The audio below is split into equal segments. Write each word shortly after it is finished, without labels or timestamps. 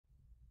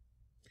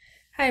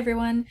Hi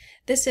everyone,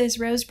 this is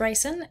Rose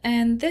Bryson,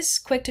 and this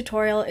quick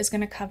tutorial is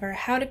going to cover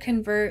how to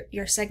convert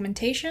your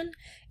segmentation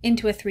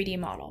into a 3D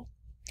model.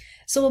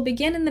 So we'll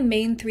begin in the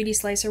main 3D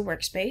Slicer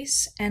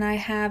workspace, and I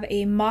have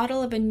a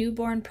model of a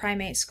newborn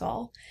primate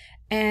skull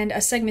and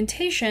a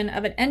segmentation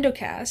of an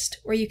endocast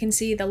where you can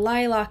see the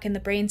lilac in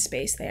the brain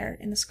space there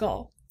in the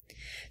skull.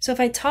 So if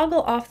I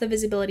toggle off the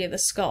visibility of the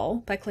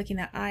skull by clicking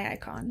that eye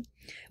icon,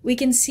 we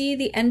can see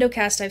the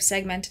endocast I've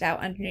segmented out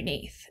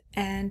underneath.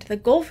 And the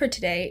goal for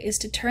today is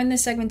to turn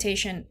this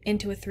segmentation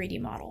into a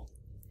 3D model.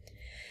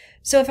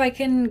 So if I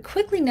can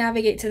quickly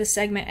navigate to the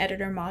Segment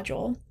Editor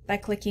module by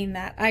clicking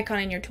that icon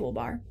in your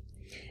toolbar,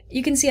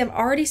 you can see I've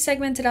already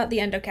segmented out the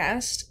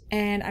endocast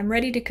and I'm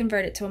ready to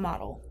convert it to a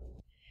model.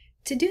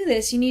 To do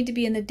this, you need to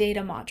be in the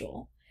Data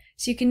module.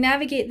 So you can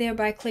navigate there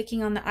by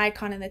clicking on the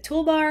icon in the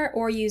toolbar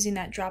or using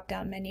that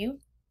drop-down menu.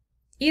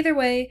 Either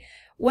way,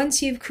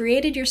 once you've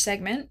created your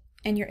segment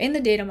and you're in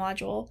the Data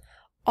module,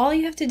 all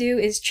you have to do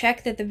is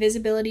check that the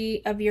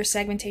visibility of your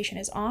segmentation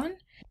is on,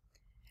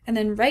 and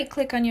then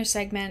right-click on your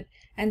segment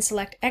and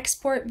select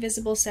Export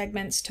Visible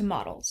Segments to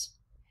Models.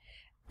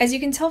 As you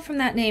can tell from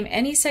that name,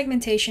 any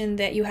segmentation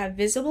that you have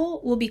visible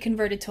will be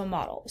converted to a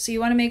model, so you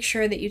want to make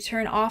sure that you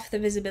turn off the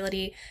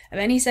visibility of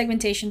any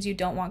segmentations you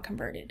don't want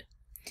converted.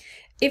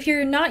 If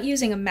you're not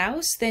using a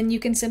mouse, then you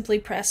can simply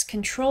press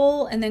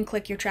Control and then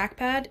click your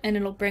trackpad and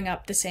it'll bring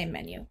up the same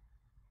menu.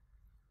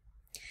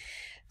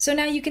 So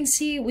now you can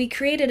see we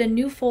created a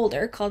new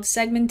folder called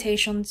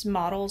Segmentations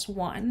Models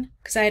 1,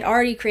 because I had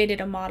already created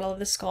a model of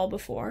the skull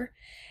before.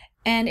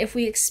 And if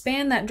we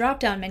expand that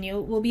drop-down menu,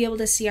 we'll be able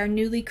to see our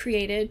newly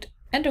created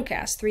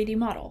endocast 3D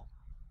model.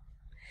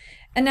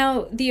 And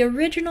now the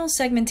original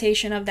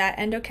segmentation of that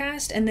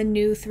endocast and the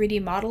new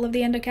 3D model of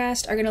the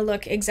endocast are going to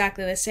look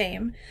exactly the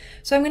same.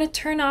 So I'm going to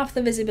turn off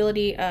the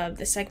visibility of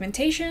the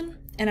segmentation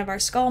and of our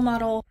skull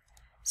model.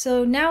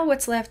 So now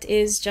what's left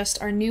is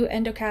just our new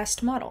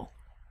endocast model.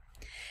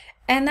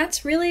 And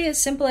that's really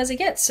as simple as it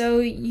gets. So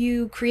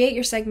you create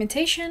your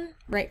segmentation,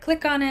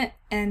 right-click on it,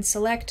 and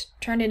select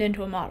Turn it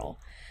into a model.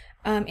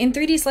 In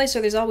 3D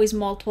Slicer, there's always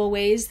multiple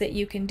ways that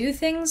you can do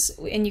things,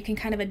 and you can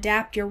kind of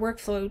adapt your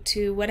workflow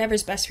to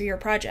whatever's best for your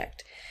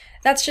project.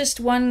 That's just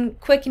one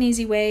quick and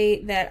easy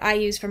way that I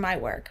use for my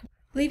work.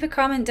 Leave a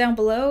comment down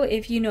below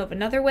if you know of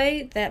another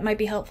way that might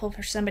be helpful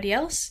for somebody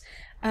else.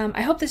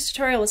 I hope this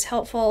tutorial was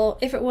helpful.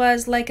 If it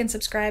was, like and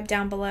subscribe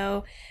down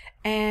below.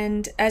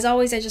 And as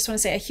always, I just want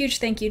to say a huge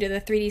thank you to the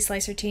 3D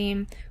Slicer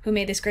team who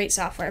made this great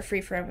software free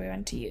for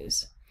everyone to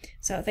use.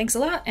 So thanks a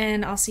lot,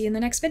 and I'll see you in the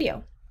next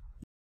video.